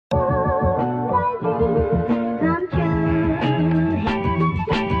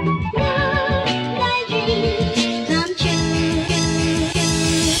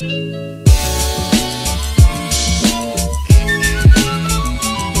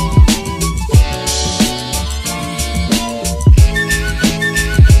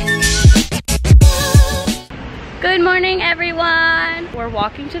we're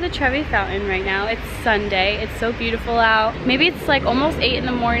walking to the Trevi Fountain right now. It's Sunday. It's so beautiful out. Maybe it's like almost 8 in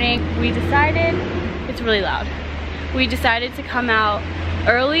the morning. We decided, it's really loud. We decided to come out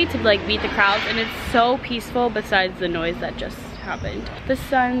early to like beat the crowds, and it's so peaceful besides the noise that just happened. The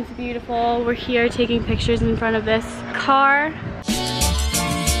sun's beautiful. We're here taking pictures in front of this car.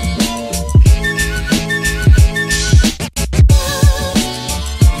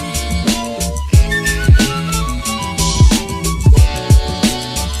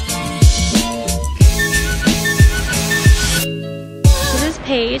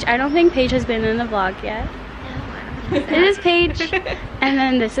 Paige. I don't think Paige has been in the vlog yet. No. This is Paige. And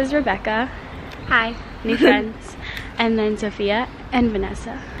then this is Rebecca. Hi. New friends. And then Sophia and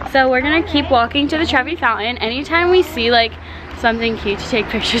Vanessa. So we're gonna keep walking to the Trevi Fountain. Anytime we see like something cute to take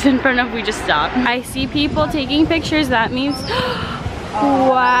pictures in front of, we just stop. I see people taking pictures. That means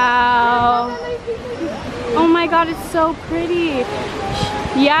wow. Oh my god, it's so pretty.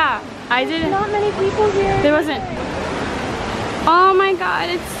 Yeah, I didn't. Not many people here. There wasn't. Oh my god,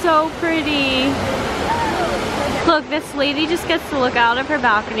 it's so pretty. Look, this lady just gets to look out of her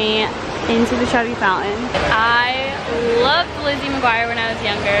balcony into the Trevi Fountain. I loved Lizzie McGuire when I was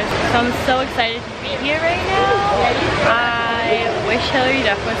younger, so I'm so excited to be here right now. I wish Hilary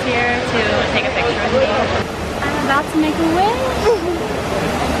Duff was here to take a picture with me. I'm about to make a wish.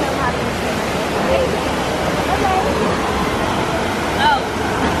 Oh,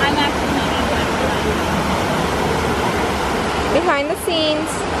 I'm actually making one. Behind the scenes.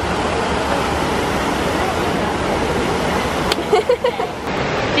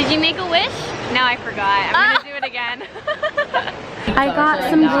 Did you make a wish? No, I forgot. I'm gonna do it again. I got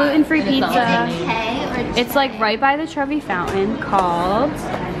some gluten-free pizza. It's like right by the Trevi Fountain called...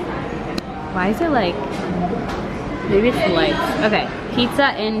 Why is it like... Maybe it's lights. Okay,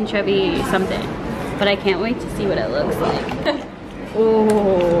 pizza in Trevi something. But I can't wait to see what it looks like.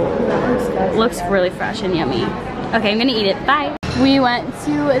 Oh, looks really fresh and yummy. Okay, I'm gonna eat it. Bye. We went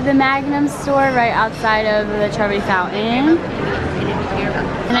to the Magnum store right outside of the Trevi Fountain.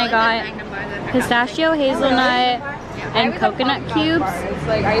 And I got pistachio, hazelnut, and coconut cubes.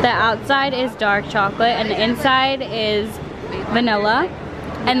 The outside is dark chocolate and the inside is vanilla.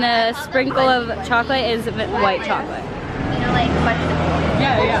 And the sprinkle of chocolate is white chocolate. You know, like vegetables.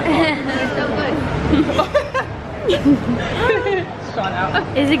 Yeah, yeah. So good. Shot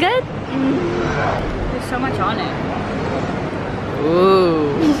out. Is it good? There's so much on it.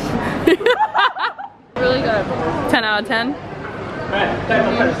 Ooh. Really good. 10 out of 10.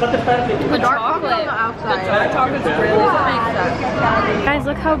 The dark chocolate. The dark chocolate's really good. Guys,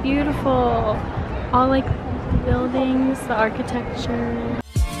 look how beautiful. All like the buildings, the architecture.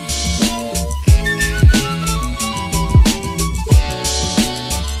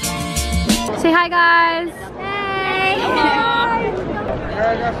 Say hi, guys. Hey. Hi.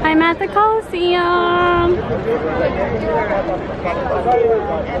 I'm at the Colesseum.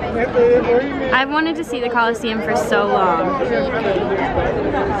 I've wanted to see the Colesseum for so long.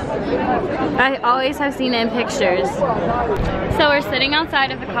 I always have seen it in pictures. So we're sitting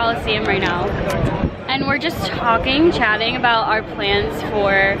outside of the Colesseum right now, and we're just chatting about our plans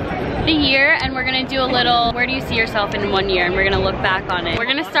for the year, and we're gonna do a little, where do you see yourself in 1 year, and we're gonna look back on it. We're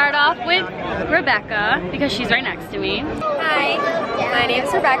gonna start off with Rebecca, because she's right next to me. Hi, my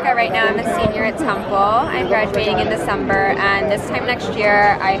name's Rebecca. Right now I'm a senior at Temple. I'm graduating in December, and this time next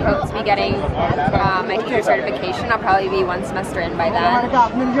year I hope to be getting my teacher certification. I'll probably be 1 semester in by then.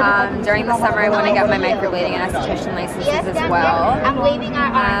 During the summer I want to get my microblading and esthetician licenses as well. I'm waving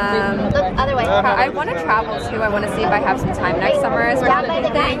our arms. Look, other way. I want to travel too. I want to see if I have some time next summer as well.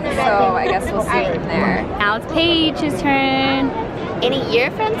 So I guess we'll see from there. Now it's Paige's turn. In a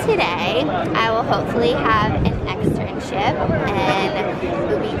year from today, I will hopefully have an externship, and it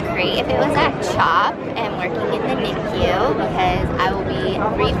would be great if it was at CHOP and working in the NICU, because I will be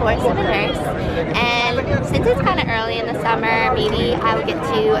 3/4 of a nurse. And since it's kind of early in the summer, maybe I will get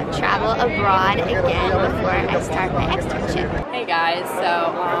to travel abroad again before I start my externship. Hey guys,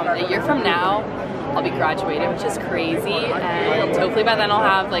 so a year from now, I'll be graduating, which is crazy, and hopefully by then I'll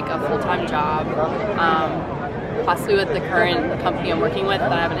have like a full-time job. Possibly with the current company I'm working with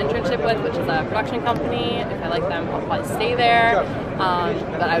that I have an internship with, which is a production company. If I like them, I'll probably stay there.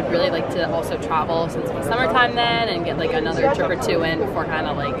 But I would really like to also travel since it's summertime then, and get like another trip or 2 in before kind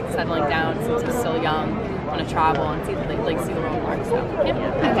of like settling down since I'm still young. I want to travel and see the world more. So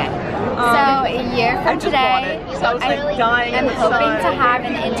yeah. Okay. So a year from today, I'm hoping to have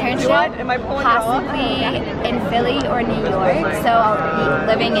an internship, possibly in Philly or New York. So I'll be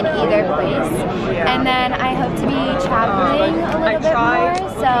living in either place. And then I hope to be traveling a little bit more.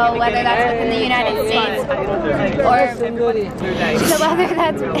 So whether that's within the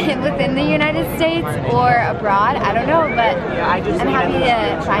United States or abroad, I don't know, but I'm happy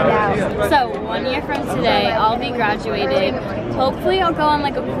to find out. So 1 year from today, I'll be graduated. Hopefully I'll go on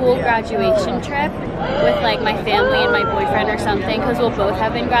like a cool graduation trip with like my family and my boyfriend or something, because we'll both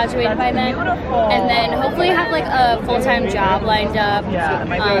have been graduated by then. And then hopefully have like a full-time job lined up.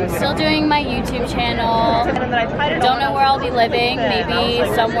 Still doing my YouTube channel. Don't know where I'll be living. Maybe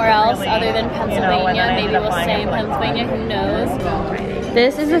somewhere else other than Pennsylvania. Maybe we'll stay in Pennsylvania, who knows.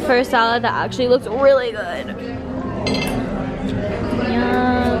 This is the first salad that actually looks really good.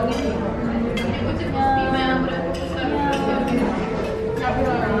 Yum.